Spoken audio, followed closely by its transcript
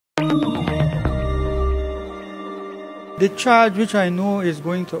The charge, which I know is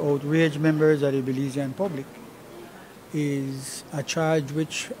going to outrage members of the Belizean public, is a charge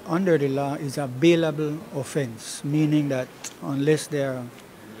which, under the law, is a bailable offense, meaning that unless there are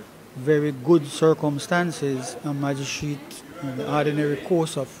very good circumstances, a magistrate, in the ordinary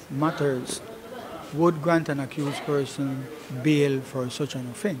course of matters, would grant an accused person bail for such an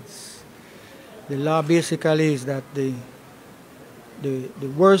offense. The law basically is that the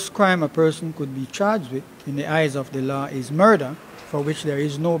worst crime a person could be charged with in the eyes of the law is murder, for which there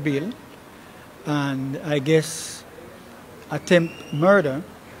is no bail, and I guess attempt murder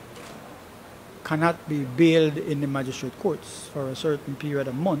cannot be bailed in the magistrate courts for a certain period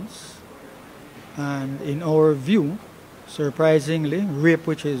of months. And in our view, surprisingly, rape,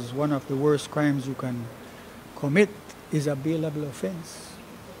 which is one of the worst crimes you can commit, is a bailable offense.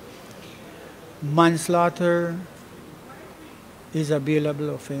 Manslaughter is a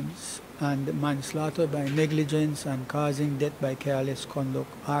bailable offense, and manslaughter by negligence and causing death by careless conduct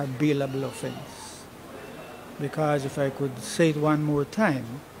are bailable offense. Because if I could say it one more time,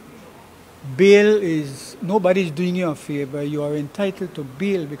 bail is, nobody's doing you a favor. You are entitled to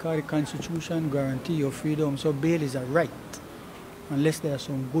bail because the Constitution guarantees your freedom. So bail is a right, unless there are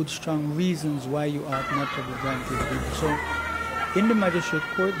some good, strong reasons why you ought not to be granted bail. So in the magistrate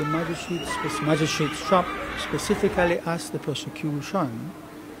court, the magistrate shop specifically asked the prosecution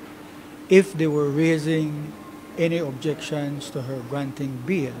if they were raising any objections to her granting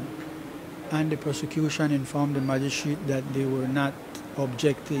bail, and the prosecution informed the magistrate that they were not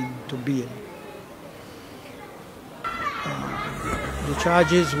objecting to bail. The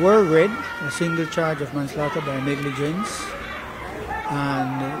charges were read, a single charge of manslaughter by negligence,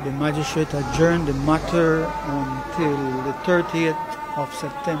 and the magistrate adjourned the matter until the 30th of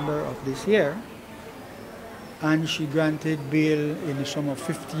September of this year, and she granted bail in the sum of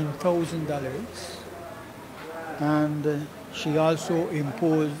 $15,000, and she also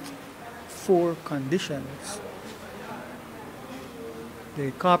imposed 4 conditions.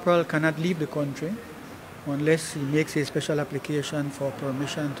 The corporal cannot leave the country unless he makes a special application for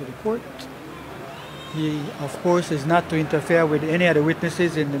permission to the court. He, of course, is not to interfere with any of the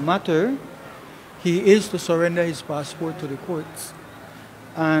witnesses in the matter. He is to surrender his passport to the courts,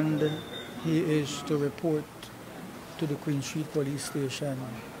 and he is to report to the Queen Street Police Station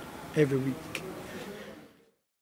every week.